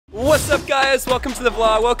What's up guys, welcome to the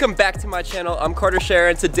vlog, welcome back to my channel. I'm Carter Scherer,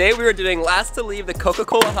 and today we are doing last to leave. The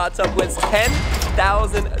Coca-Cola hot tub wins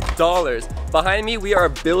 $10,000. Behind me we are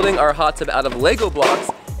building our hot tub out of Lego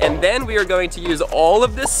blocks, and then we are going to use all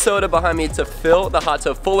of this soda behind me to fill the hot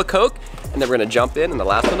tub full of Coke, and then we're gonna jump in, and the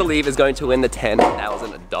last one to leave is going to win the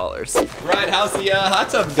 $10,000. Ryan, how's the hot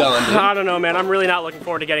tub going, dude? I don't know, man. I'm really not looking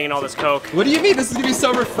forward to getting in all this Coke. What do you mean? This is gonna be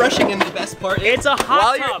so refreshing, and the best part is it's a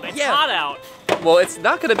hot tub. It's hot out. Well, it's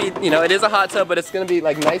not gonna be, you know, it is a hot tub, but it's gonna be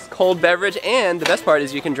like nice cold beverage, and the best part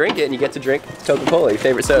is you can drink it and you get to drink Coca-Cola, your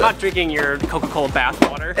favorite soda. I'm not drinking your Coca-Cola bath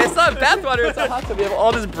water. It's not bath water, it's a hot tub. We have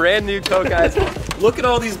all this brand new Coke, guys. Look at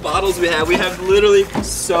all these bottles we have. We have literally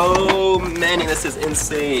so many. This is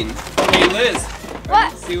insane. Hey, Liz.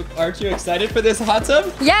 What? Aren't you excited for this hot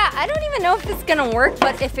tub? Yeah, I don't even know if it's gonna work,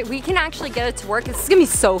 but if we can actually get it to work, this is gonna be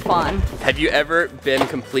so fun. Have you ever been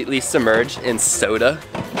completely submerged in soda?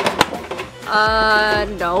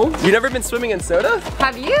 No. You never been swimming in soda?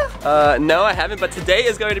 Have you? No, I haven't, but today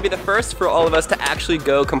is going to be the first for all of us to actually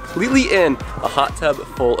go completely in a hot tub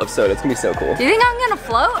full of soda. It's gonna be so cool. Do you think I'm gonna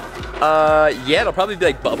float? Yeah, it'll probably be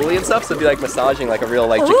like bubbly and stuff, so it'll be like massaging like a real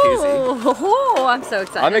like jacuzzi. Ooh, I'm so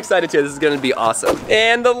excited. I'm excited too, this is gonna be awesome.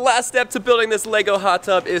 And the last step to building this Lego hot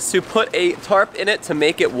tub is to put a tarp in it to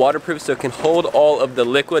make it waterproof so it can hold all of the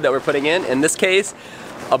liquid that we're putting in this case,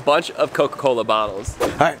 a bunch of Coca-Cola bottles. All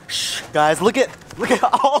right, shh, guys, look at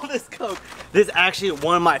all this Coke. This is actually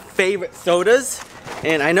one of my favorite sodas,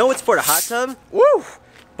 and I know it's for the hot tub. Woo!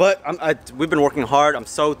 But we've been working hard. I'm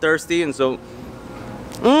so thirsty, and so,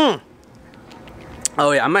 Oh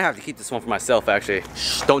yeah, I might have to keep this one for myself. Actually,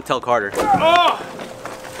 shh, don't tell Carter. Oh!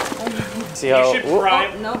 See how? You should try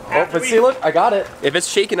it. Nope. Oh, but see, look, I got it. If it's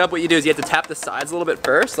shaking up, what you do is you have to tap the sides a little bit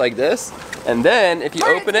first, like this, and then if you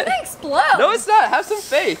open it, It's gonna explode. no, it's not. Have some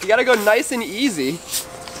faith. You gotta go nice and easy.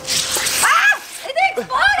 Ah! It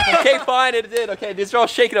exploded! Okay, fine, it did. Okay, these are all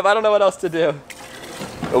shaking up. I don't know what else to do.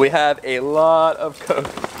 But we have a lot of Coke.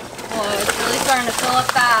 Whoa, it's really starting to fill up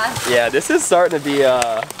fast. Yeah, this is starting to be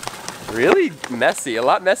really messy. A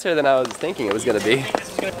lot messier than I was thinking it was gonna be.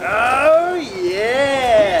 Oh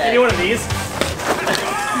yeah! Give me one of these.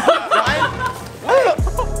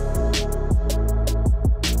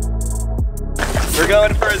 We're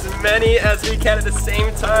going for as many as we can at the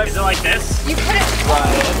same time. Is it like this? You put it.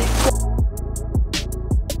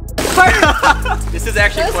 This is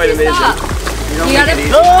actually Those quite two amazing. stop. You don't You make gotta- it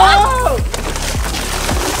easy. Oh!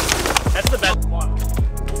 That's the best one.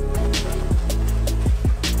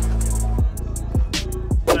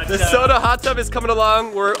 The soda hot tub is coming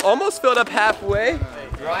along. We're almost filled up halfway.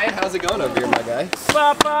 Ryan, how's it going over here, my guy?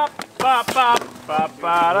 Ryan, stop.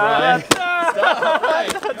 Ryan,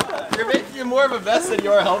 you're making it more of a mess than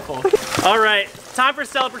you are helpful. All right, time for a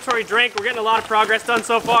celebratory drink. We're getting a lot of progress done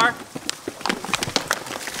so far.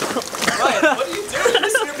 Ryan, what are you doing?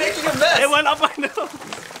 You're making a mess. It went up my nose.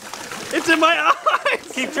 It's in my eyes.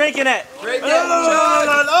 Keep drinking it. Drink it,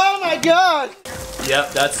 Oh my god!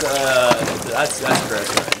 Yep, that's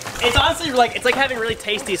gross. It's honestly like, it's like having really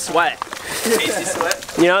tasty sweat. Tasty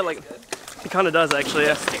sweat. You know, like, it kind of does actually.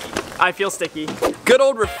 Yeah. I feel sticky. Good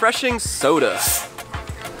old refreshing soda. Stop.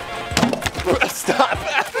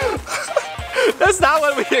 That's not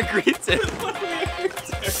what we agreed to.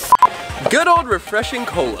 Good old refreshing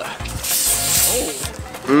cola.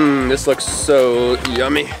 Mmm, this looks so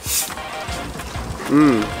yummy.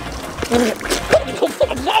 Mmm.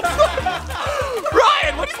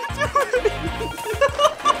 Ryan, what are you doing?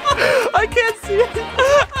 I can't see it.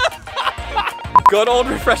 Good old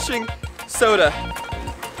refreshing soda.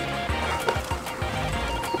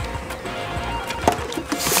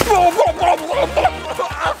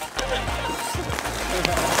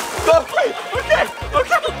 Okay.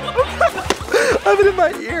 I have it in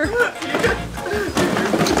my ear.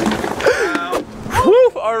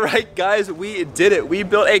 Whew, all right, guys, we did it. We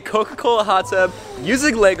built a Coca-Cola hot tub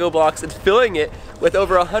using Lego blocks and filling it with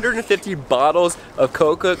over 150 bottles of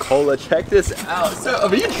Coca-Cola. Check this out. So,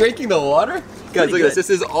 are you drinking the water? Guys, look at this. This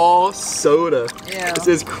is all soda. Yeah. This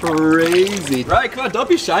is crazy. Right, come on, don't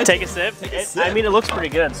be shy. Take a sip. I mean, it looks pretty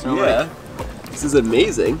good. So yeah. This is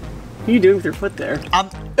amazing. What are you doing with your foot there? I'm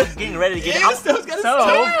getting ready to get it. His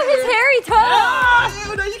His hairy toe.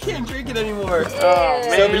 Ew, no, you can't drink it anymore. Oh,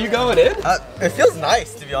 man. So, are you going in? It feels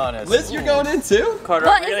nice, to be honest. Liz, you're going in too? Carter,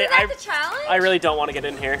 But really, isn't that the challenge? I really don't want to get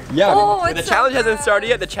in here. Yeah. Oh, the it's challenge so hasn't good. started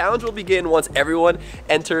yet. The challenge will begin once everyone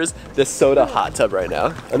enters the soda hot tub right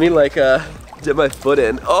now. Let me like dip my foot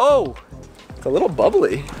in. Oh, it's a little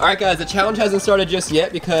bubbly. All right, guys, the challenge hasn't started just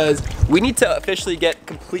yet because we need to officially get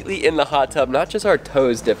completely in the hot tub, not just our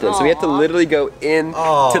toes dipped in. So we have to literally go in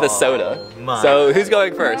to the soda. So who's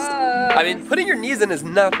going first? I mean, putting your knees in is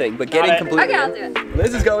nothing, but getting completely Okay, I'll in. do it.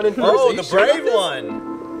 Liz is going in first. Oh, Are you the sure about brave this?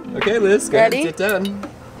 one. Okay, Liz, go ahead, Ready? sit down.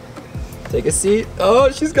 Take a seat. Oh,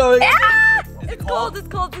 she's going. Ah! It's cold? cold, it's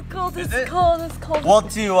cold, it's cold, Is it's it? cold, it's cold. Well, to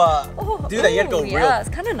do that, you gotta go real. Yeah, it's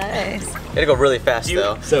kind of nice. You gotta go really fast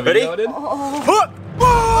though. So ready?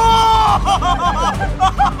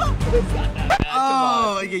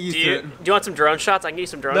 Oh, I get used Do to you, it. do you want some drone shots? I can give you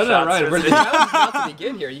some drone No, shots. Ryan, the challenge is not to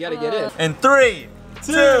begin here. You gotta get in. And 3,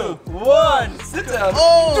 2, 1. Sit down.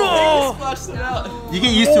 Oh! Splash it out. You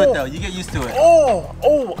get used to it though. You get used to it.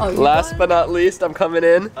 Last but not least, I'm coming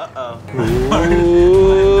in.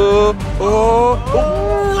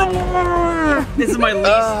 This is my least.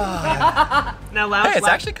 Now lounge. Hey, it's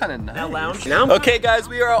lounge. actually kind of nice. Now lounge. Now. Okay, guys,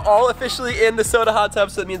 we are all officially in the soda hot tub,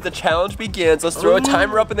 so that means the challenge begins. Let's throw a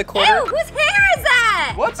timer up in the corner. Ew, whose hair is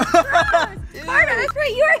that? What? Carter, that's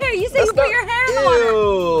right, your hair. You said you put your hair in the water.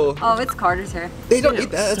 Ew. Oh, it's Carter's hair. They don't eat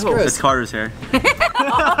that. That's It's gross. Carter's hair.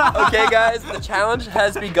 Okay, guys, the challenge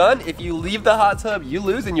has begun. If you leave the hot tub, you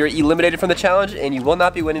lose, and you're eliminated from the challenge, and you will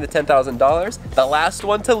not be winning the $10,000. The last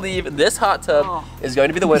one to leave this hot tub is going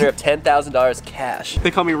to be the winner of $10,000 cash.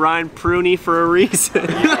 They call me Ryan Pruny for a reason.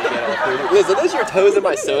 Liz, are those your toes in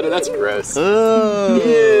my soda? That's gross.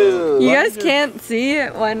 Oh. You guys can't see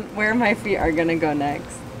where my feet are gonna go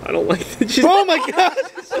next. I don't like that. Oh my god!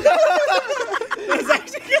 That's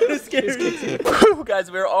actually kind of scary. Whew, guys,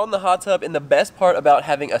 we're all in the hot tub, and the best part about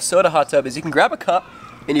having a soda hot tub is you can grab a cup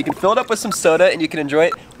and you can fill it up with some soda and you can enjoy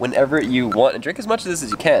it whenever you want and drink as much of this as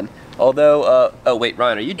you can. Although, oh wait,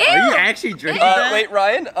 Ryan, are you actually drinking that? wait,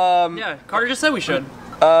 Ryan, Yeah, Carter just said we should.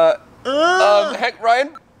 heck,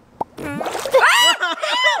 Ryan?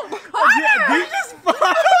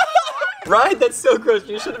 Ryan, that's so gross.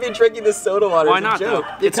 You shouldn't be drinking this soda water. Why as a not, joke.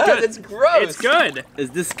 though? It's Because good. It's gross. It's good.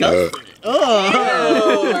 It's disgusting. Ew,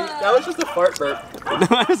 that was just a fart burp.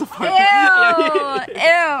 That was a fart. Ew,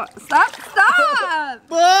 ew, stop.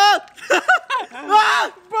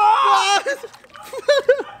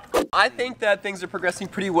 I think that things are progressing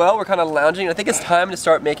pretty well. We're kind of lounging. I think it's time to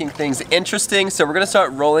start making things interesting. So we're gonna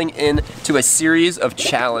start rolling into a series of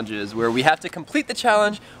challenges where we have to complete the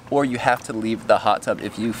challenge or you have to leave the hot tub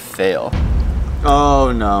if you fail.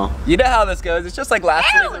 Oh no. You know how this goes. It's just like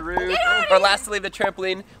last to leave the roof or last to leave the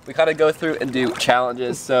trampoline. We kind of go through and do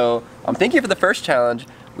challenges. So I'm thinking for the first challenge,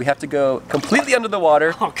 we have to go completely under the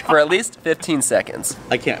water for at least 15 seconds.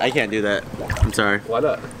 I can't do that. I'm sorry. Why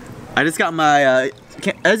not? I just got my,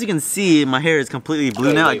 as you can see, my hair is completely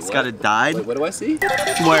blue now. I just got it dyed. Wait, what do I see?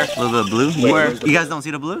 Where? A little bit of blue. Where? You guys don't see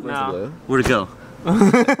the blue? No. Where'd it go?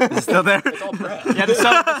 Is it still there? It's all prep. Yeah,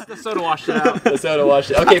 the soda washed it out. The soda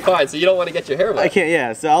washed it. Okay, fine. So you don't want to get your hair wet. I can't,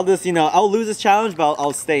 yeah. So I'll just, I'll lose this challenge, but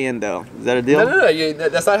I'll stay in though. Is that a deal? No.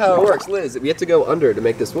 That's not how it works, Liz. We have to go under to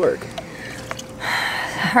make this work.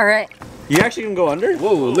 All right. You actually can go under?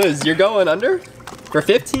 Whoa, Liz, you're going under? For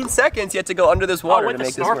 15 seconds, you have to go under this water with to the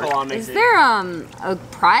make this snorkel work. on Is makes it. there a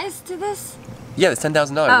prize to this? Yeah, there's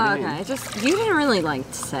 $10,000. Oh, okay. You didn't really like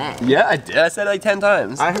to say. Yeah, I did. I said it like 10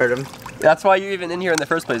 times. I heard him. That's why you're even in here in the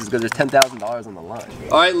first place, is because there's $10,000 on the line.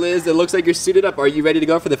 All right, Liz, it looks like you're suited up. Are you ready to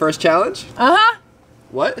go for the first challenge? Uh-huh.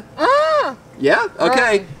 What? Yeah?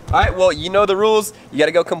 Okay. All right, well, you know the rules. You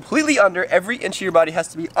gotta go completely under. Every inch of your body has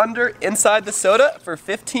to be inside the soda for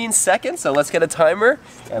 15 seconds. So let's get a timer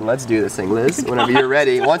and let's do this thing, Liz, whenever you're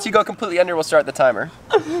ready. Once you go completely under, we'll start the timer.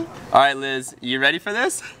 All right, Liz, you ready for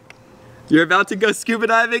this? You're about to go scuba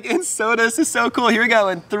diving in soda. This is so cool. Here we go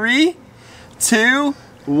in 3, 2,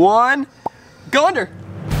 1, go under.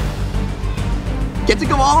 Get to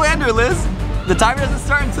go all the way under, Liz. The timer doesn't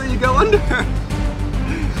start until you go under.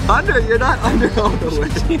 Under, you're not under all the way.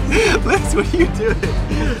 Liz, what are you doing?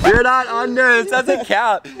 You're not under, this doesn't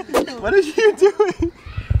count. What are you doing?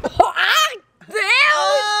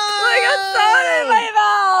 I got soda in my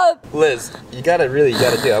mouth. Liz, you gotta do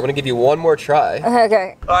it. I'm gonna give you one more try.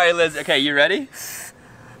 Okay. All right, Liz, okay, you ready?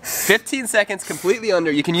 15 seconds completely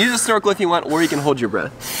under. You can use a snorkel if you want, or you can hold your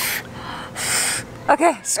breath.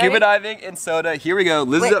 Okay. Scuba diving in soda. Here we go.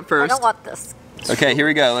 Liz is up first. I don't want this. Okay, here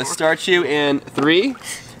we go. Let's start you in 3,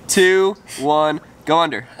 2, 1. Go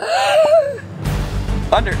under.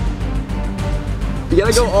 Under. You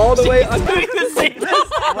gotta go all the way under.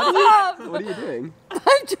 What are you doing? I'm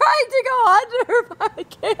trying to go under, but I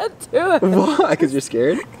can't do it. Why? Because you're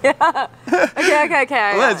scared? Yeah.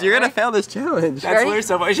 Okay. Liz, you're gonna fail this challenge. That's literally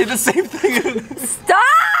so funny. She did the same thing.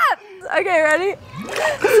 Stop! Okay, ready?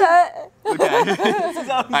 Set. All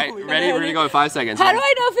right, ready? We're gonna go in 5 seconds. How do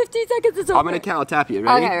I know 15 seconds is over? I'm gonna count. I'll tap you.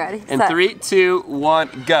 Ready? Okay, ready. In Set. 3, 2,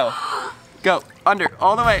 1, go. Go. Under.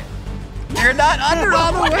 All the way. You're not under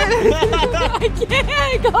all the way. I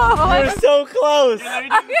can't go. You're so close. Okay,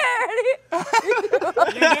 ready?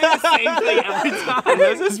 You're doing the same thing every time.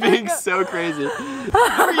 This is being so crazy.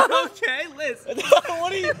 Are you okay, Liz?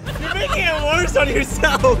 What are you? You're making it worse on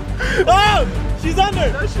yourself. Oh, she's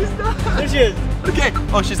under. No, she's not. There she is. Okay.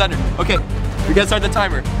 Oh, she's under. Okay. We gotta start the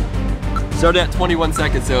timer. Start at 21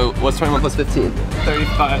 seconds. So what's 21 plus 15?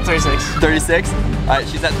 35, 36. 36. All right,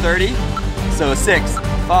 she's at 30. So 6,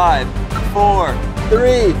 5, 4,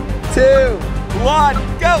 3, 2, 1,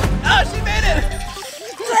 go! Oh, she made it!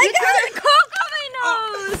 I got a Coke on my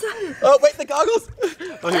nose. Oh, wait, the goggles.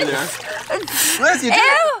 Oh, here they are. Liz, you did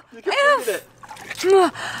it. You completed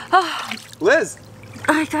it. Liz.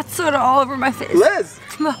 I got soda all over my face. Liz.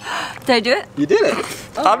 Did I do it? You did it.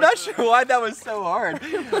 I'm not sure why that was so hard.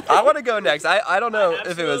 I want to go next. I don't know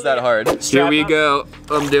if it was that hard. Here we go.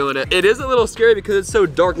 I'm doing it. It is a little scary because it's so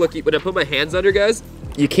dark looking. When I put my hands under, guys,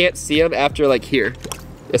 you can't see them after like here.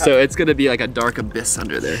 So it's gonna be like a dark abyss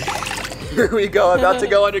under there. Here we go. I'm about to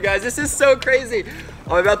go under, guys. This is so crazy.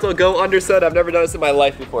 I'm about to go under soda. I've never done this in my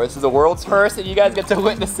life before. This is the world's first, and you guys get to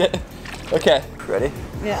witness it. Okay. Ready?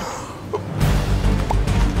 Yeah.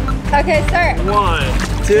 Okay, start. 1,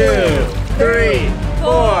 2, 3,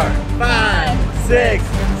 4, 5, 6,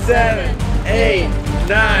 7, 8,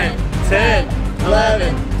 9, 10,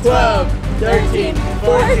 11, 12, 13,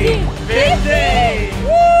 14, 15.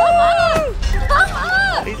 Woo! Come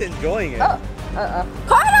up! He's enjoying it.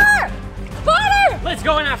 Carter! Carter! Let's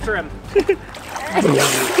go in after him. It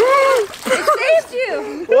saved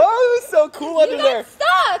you. Whoa, it was so cool under You there. got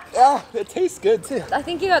stuck. Ah, it tastes good too. I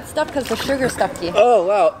think you got stuck because the sugar stuck you. Oh,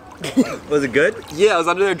 wow. Was it good? Yeah, I was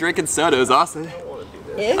under there drinking soda. It was awesome.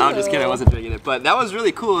 Ew. I'm just kidding, I wasn't drinking it, but that was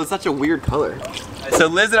really cool. It was such a weird color. So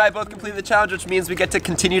Liz and I both completed the challenge, which means we get to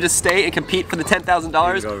continue to stay and compete for the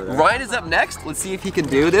 $10,000. Ryan is up next. Let's see if he can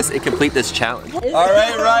do this and complete this challenge. All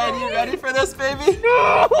right, Ryan, you ready for this, baby?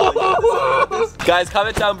 No! Guys,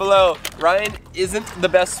 comment down below. Ryan isn't the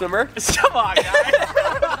best swimmer. Come on, guys.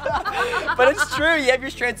 But it's true, you have your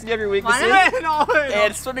strengths and you have your weaknesses.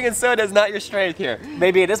 And swimming in soda is not your strength here.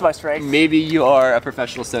 Maybe it is my strength. Maybe you are a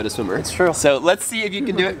professional soda swimmer. It's true. So let's see if you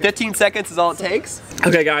can do it. 15 seconds is all it takes.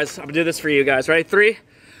 Okay, guys, I'm gonna do this for you guys. Ready? 3.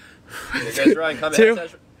 Here goes Ryan. Comment 2.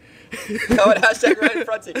 Comment hashtag Ryan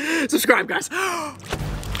Fronting. Subscribe, guys.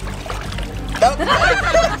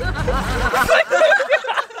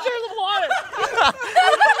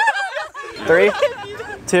 Three,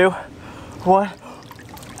 2, 1.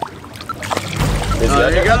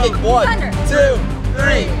 There you go. 1, 2,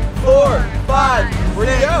 3, 4, 5. Where'd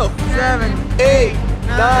you go? 7, 8,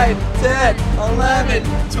 9, 10, 11,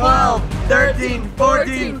 12, 13,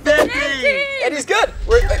 14, 15. And he's good.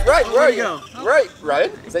 Right, where are you? Right,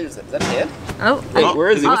 Ryan. Is that his hand? Oh, Wait,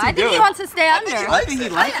 where is he? What's I he think doing? he wants to stay under. I think he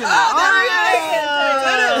likes it.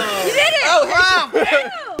 You did it! Oh, hey.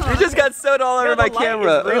 You just got soda all over my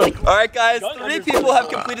camera. All right, guys. 3 people have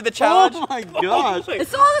completed the challenge. Oh my gosh.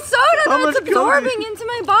 It's all the soda that's absorbing into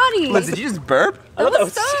my body. Liz, did you just burp? That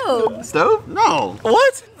was stove. Stove? No.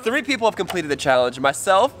 What? 3 people have completed the challenge.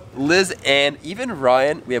 Myself, Liz, and even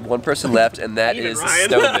Ryan. We have 1 person left, and that Even is Ryan?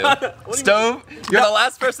 Stove. Stove, you're the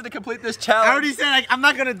last person to complete this challenge. I already said I'm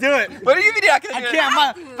not gonna do it. What do you mean you're not gonna do it?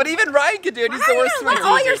 can't, But even Ryan can do it. He's How the are you worst gonna let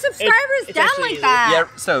swimmer. all your subscribers It's down actually like easy. that?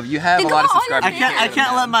 Yeah, Stove, you have Think a lot of about all your subscribers. I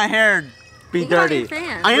can't let my hair be Think about dirty. your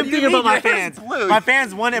fans. I am What do you thinking about mean? my Your hair's fans. blue. My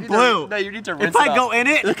fans want it blue. No, you need to rinse If I it go off. in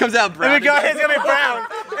it, It comes out brown. it's gonna be brown.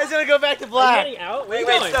 It's gonna go back to Are you black. getting out? Where Wait,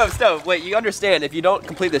 are you wait, going? Stove. Wait, you understand, if you don't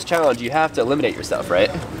complete this challenge, you have to eliminate yourself, right?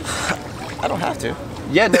 I don't have to.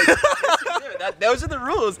 Yeah, no. Those are the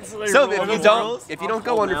rules. So if you don't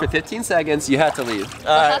go under now. for 15 seconds, you have to leave. Should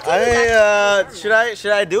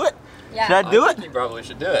I do it? Yeah. Should I do it? You probably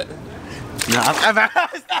should do it. No.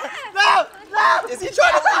 No. Is he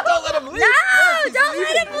trying to leave? Don't let him leave. No, don't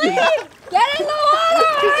let him leave. Get in the water.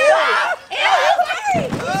 Ew,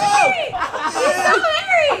 he's hairy. He's so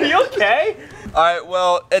hairy. Are you okay? All right,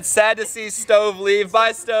 well, it's sad to see Stove leave.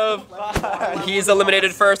 Bye, Stove. He's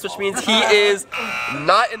eliminated first, which means he is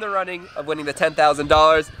not in the running of winning the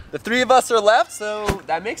 $10,000. The 3 of us are left, so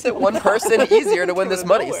that makes it 1 person easier to win this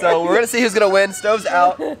money. So we're gonna see who's gonna win. Stove's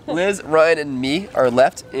out. Liz, Ryan, and me are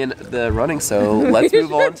left in the running, so let's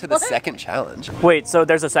move on to the second challenge. Wait, so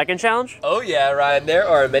there's a second challenge? Oh yeah, Ryan, there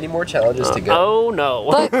are many more challenges to go. Oh no.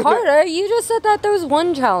 But Carter, you just said that there was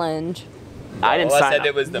 1 challenge. I didn't Well, I sign said up.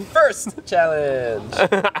 it was the first challenge.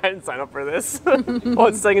 I didn't sign up for this.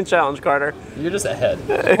 What's the second challenge, Carter? You're just ahead.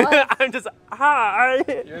 I'm just, hi.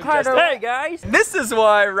 Carter, Hey, guys. This is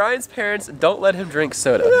why Ryan's parents don't let him drink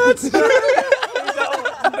soda.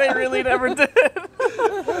 They really never did.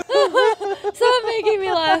 Stop making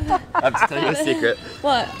me laugh. I'm just telling you a secret.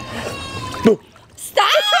 What? Stop!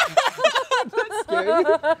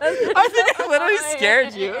 I think I literally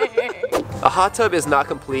scared you. A hot tub is not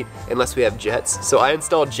complete unless we have jets. So I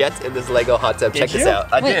installed jets in this Lego hot tub. Check this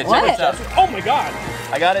out. I did. What? Check this out. Oh my god.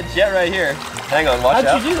 I got a jet right here. Hang on, watch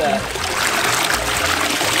out. How'd you do that?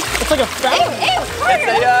 It's like a fountain. Ew,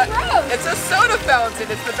 Carter, It's a soda fountain.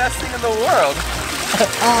 It's the best thing in the world.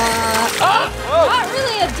 not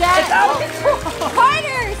really a jet.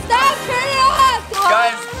 Carter, stop, turn it off.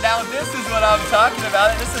 Guys, now this is what I'm talking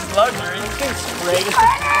about. This is luxury.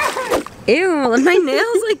 Ew, my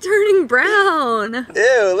nail's like turning brown.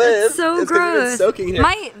 Ew, Liz. It's so it's 'cause you've been gross. soaking here.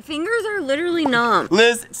 My fingers are literally numb.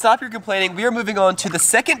 Liz, stop your complaining. We are moving on to the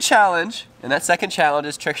second challenge. And that second challenge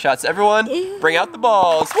is trick shots. Everyone, bring out the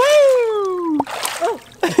balls. Woo!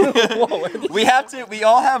 We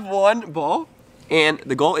all have one ball. And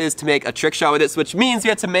the goal is to make a trick shot with this, which means we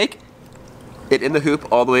have to make it in the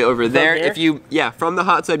hoop all the way over there. here? If you, from the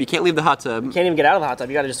hot tub, you can't leave the hot tub. Can't even get out of the hot tub.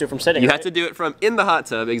 You gotta just do it from sitting. You right? have to do it from in the hot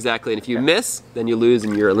tub, exactly. And if you miss, then you lose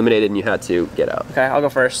and you're eliminated and you had to get out. Okay, I'll go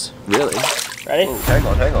first. Really? Ready? Oh,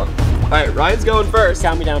 hang on. All right, Ryan's going first.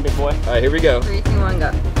 Count me down, big boy. All right, here we go. 3, 2, 1,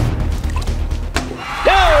 go.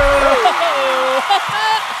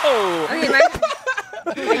 Oh! Okay,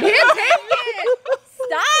 I can't take it.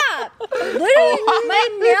 Stop. Literally, my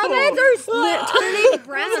nail beds are turning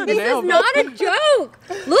brown. This is not a joke.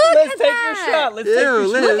 Look Let's at take that. your shot. Let's take your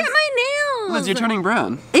Liz. shot. Look at my nails. Liz, you're turning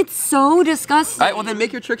brown. It's so disgusting. All right, well then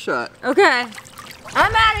make your trick shot. Okay.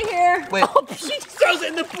 I'm out of here. Wait, She just throws it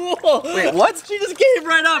in the pool. wait, what? She just gave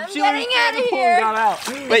right up. I'm She getting out of here. got out.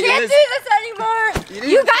 Wait, Can't Liz, do this anymore.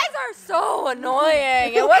 You guys are so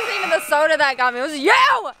annoying. It wasn't even the soda that got me. It was you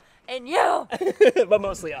and you. But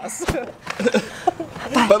mostly us.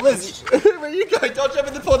 but Liz, where are you going? Don't jump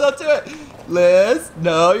in the pool, don't do it. Liz,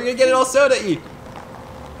 no, you're gonna get it all soda-y.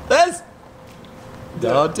 Liz,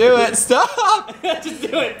 don't do it, stop. Just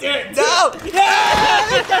do it. No.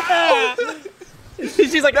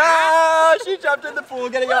 She's like, No, she jumped in the pool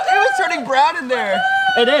getting out. It was turning brown in there.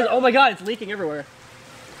 It is. Oh my god, it's leaking everywhere.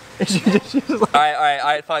 All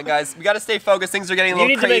right, fine, guys. We gotta stay focused. Things are getting a You little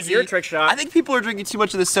need to crazy. make your trick shot. I think people are drinking too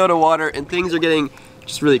much of the soda water and things are getting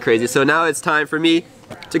just really crazy. So now it's time for me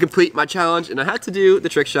to complete my challenge and I had to do the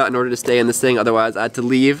trick shot in order to stay in this thing. Otherwise, I had to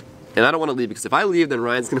leave. And I don't want to leave because if I leave, then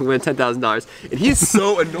Ryan's gonna win $10,000. And he's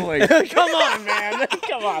so annoying. Come on, man.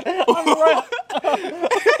 Come on. I'm right.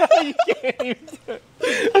 You can't even do it.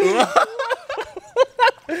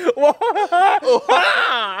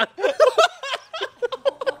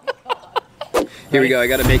 Here we go. I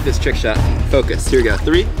gotta make this trick shot. Focus. Here we go.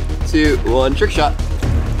 3, 2, 1. Trick shot.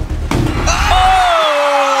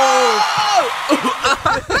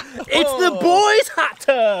 It's the boys' hot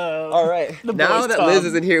tub. All right. Now boys' that tub. Liz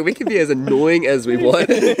isn't here, we can be as annoying as we want.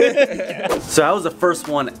 So I was the first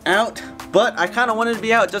one out, but I kind of wanted to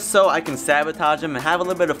be out just so I can sabotage them and have a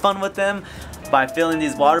little bit of fun with them by filling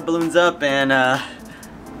these water balloons up and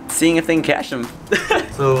seeing if they can catch them.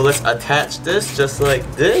 So let's attach this just like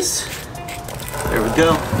this. There we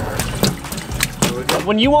go.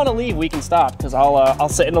 When you want to leave, we can stop because I'll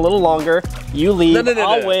sit in a little longer. You leave,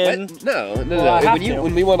 I'll win. What? No. Well, I have to.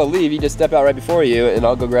 When we want to leave, you just step out right before you, and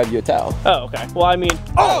I'll go grab you a towel. Oh, okay. Well, I mean,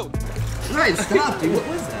 Oh! Ryan, stop, dude. What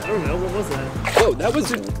was that? I don't know. What was that? Oh, that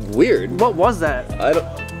was weird. What was that? I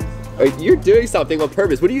don't. You're doing something on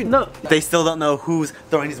purpose. What do you know? They still don't know who's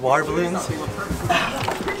throwing these water balloons.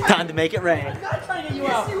 Time to make it rain. I'm not trying to get you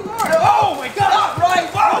out. Oh my God! Ryan!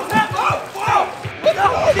 Whoa! Whoa! What's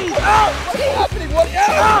happening? What's happening? What?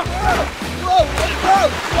 Whoa!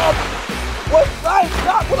 Whoa! What? Ryan,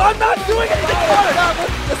 stop! Well, I'm not doing anything.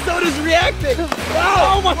 The soda's reacting.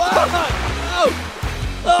 Wow! Oh my God!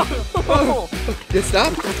 Oh! Did it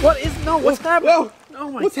stop? What is what's happening? Whoa!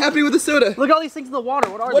 Oh my! What's happening with the soda? Look at all these things in the water.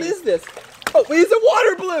 What are What these? is this? Oh, these are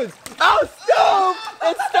water balloons! Oh, stove!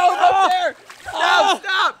 It's stove up there! Stop!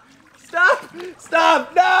 Stop! Stop!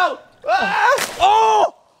 Stop! No! Ah!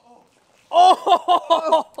 Oh!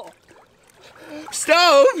 Oh!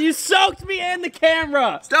 Stove! You soaked me and the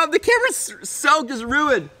camera. Stop! The camera's soaked, is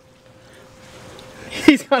ruined.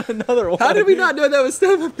 He's got another one. How did we not know that was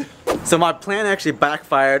stove up there? So my plan actually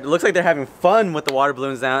backfired. It looks like they're having fun with the water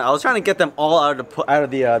balloons now. I was trying to get them all out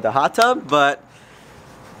of the hot tub, but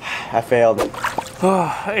I failed.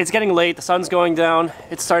 It's getting late. The sun's going down.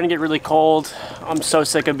 It's starting to get really cold. I'm so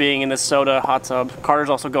sick of being in this soda hot tub. Carter's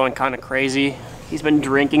also going kind of crazy. He's been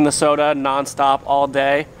drinking the soda nonstop all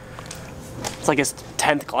day. It's like his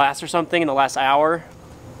 10th glass or something in the last hour.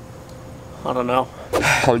 I don't know.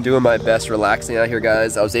 I'm doing my best relaxing out here,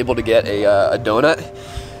 guys. I was able to get a donut.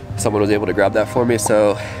 Someone was able to grab that for me,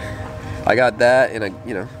 so I I got that, and I,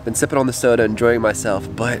 you know, been sipping on the soda, enjoying myself.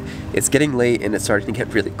 But it's getting late, and it's starting to get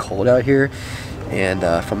really cold out here. And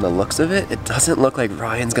from the looks of it, it doesn't look like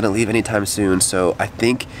Ryan's gonna leave anytime soon. So I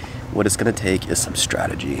think what it's gonna take is some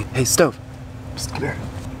strategy. Hey, Stove, just come here.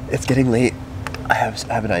 It's getting late. I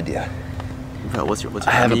have an idea. Bro, what's your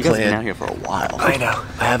I have a you guys have been plan. out here for a while. I know.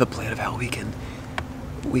 I have a plan of how we can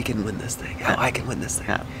win this thing. How I can win this thing.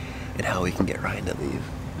 Yeah. And how we can get Ryan to leave.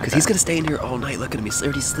 Because he's gonna stay in here all night looking at me. He's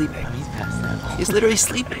already sleeping. He's past that. He's literally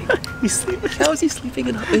sleeping. He's sleeping. How is he sleeping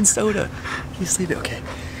in soda? He's sleeping. Okay.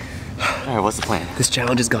 All right, what's the plan? This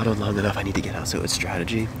challenge has gone on long enough. I need to get out. So it's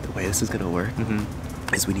strategy. The way this is gonna work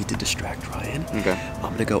is we need to distract Ryan. Okay.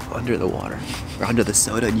 I'm gonna go under the water or under the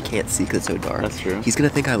soda, and you can't see because it's so dark. That's true. He's gonna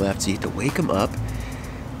think I left, so you have to wake him up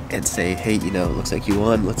and say, hey, you know, looks like you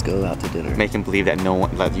won. Let's go out to dinner. Make him believe that no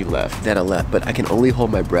one that you left. That I left, but I can only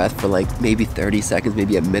hold my breath for like maybe 30 seconds,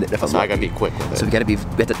 maybe a minute if I'm So I lucky. gotta be quick with it. So we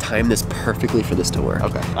have to time this perfectly for this to work.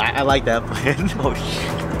 Okay. I like that plan. Oh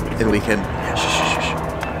shit. And we can,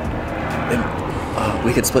 and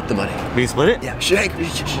we can split the money. We split it? Yeah, shake.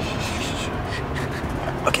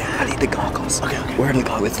 Okay, I need the goggles. Okay. Where are the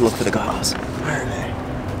goggles? Let's look for the goggles. Where are they?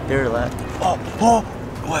 They're left. Oh,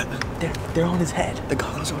 what? They're on his head. The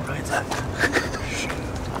goggles are on Ryan's head.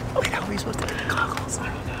 Wait, how are we supposed to get the goggles? I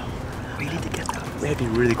don't know. We need to get them. We have to be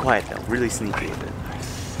really quiet though, really sneaky with it.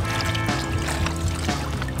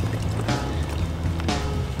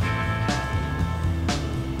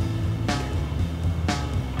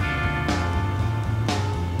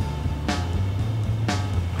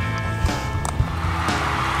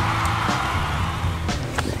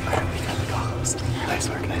 Nice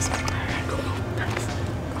work, nice work. Cool. Nice.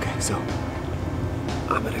 Okay, so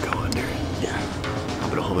I'm gonna go under. Yeah. I'm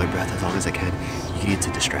gonna hold my breath as long as I can. You need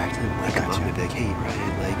to distract him. Like I'm gonna be like, hey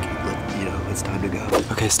Ryan, like, you know, it's time to go.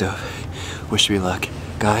 Okay, Stove. Wish me luck.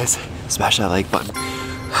 Guys, smash that like button.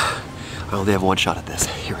 I only have one shot at this.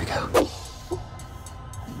 Here we go.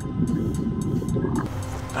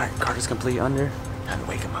 Alright, Carter's complete under. Time to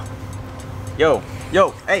wake him up. Yo,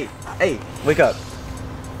 hey, wake up.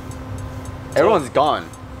 Everyone's gone.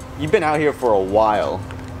 You've been out here for a while.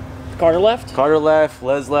 Carter left? Carter left,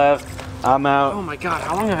 Les left, I'm out. Oh my god,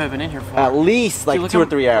 how long have I been in here for? At least like Dude, 2 or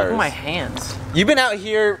 3 hours. Look at my hands. You've been out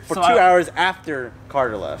here for So 2 I- hours after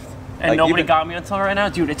Carter left. And Like, nobody you've been- got me until right now?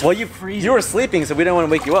 Dude, it's Well, freezing. you were sleeping, so we didn't want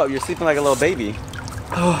to wake you up. You're sleeping like a little baby.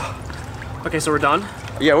 Okay, so we're done?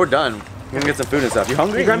 Yeah, we're done. We're gonna get some food and stuff. You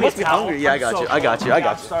hungry? Can you grab me must a be towel? hungry. Yeah, I I'm got so you. I got cold. you. I Yeah,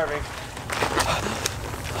 got I'm you. starving.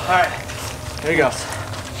 Alright, Here you go.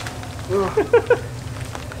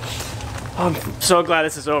 I'm so glad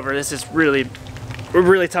this is over. This is really a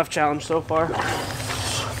really tough challenge so far.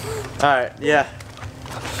 Alright, yeah.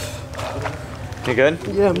 You good?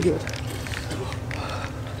 Yeah, I'm good.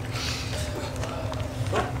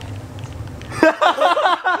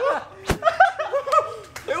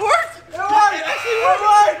 It worked! It actually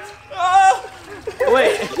worked!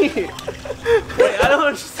 Wait. Wait, I don't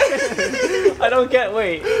understand. I don't get,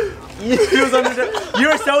 wait. You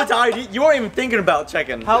were so tired. You weren't even thinking about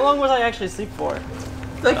checking. How long was I actually asleep for?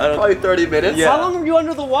 Like probably 30 minutes. Yeah. How long were you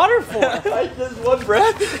under the water for? Just one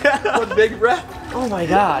breath. One big breath. Oh my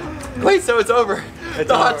god. Wait, so it's over.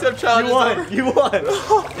 The hot tub challenge is over. You won.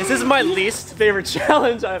 This is my least favorite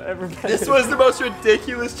challenge I've ever been This in. was the most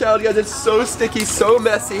ridiculous challenge, guys. It's so sticky, so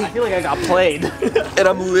messy. I feel like I got played. And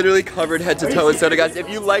I'm literally covered head to toe in soda, guys. If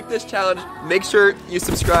you like this challenge, make sure you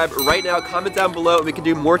subscribe right now. Comment down below and we can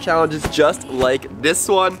do more challenges just like this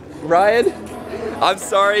one. Ryan, I'm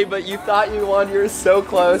sorry, but you thought you won. You were so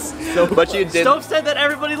close, but you didn't. Stove said that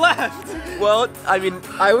everybody left. Well, I mean,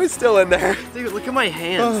 I was still in there. Dude, look at my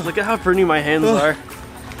hands. Look at how burny my hands are.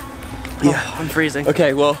 Yeah. I'm freezing.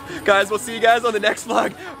 Okay, well, guys, we'll see you guys on the next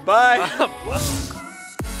vlog. Bye.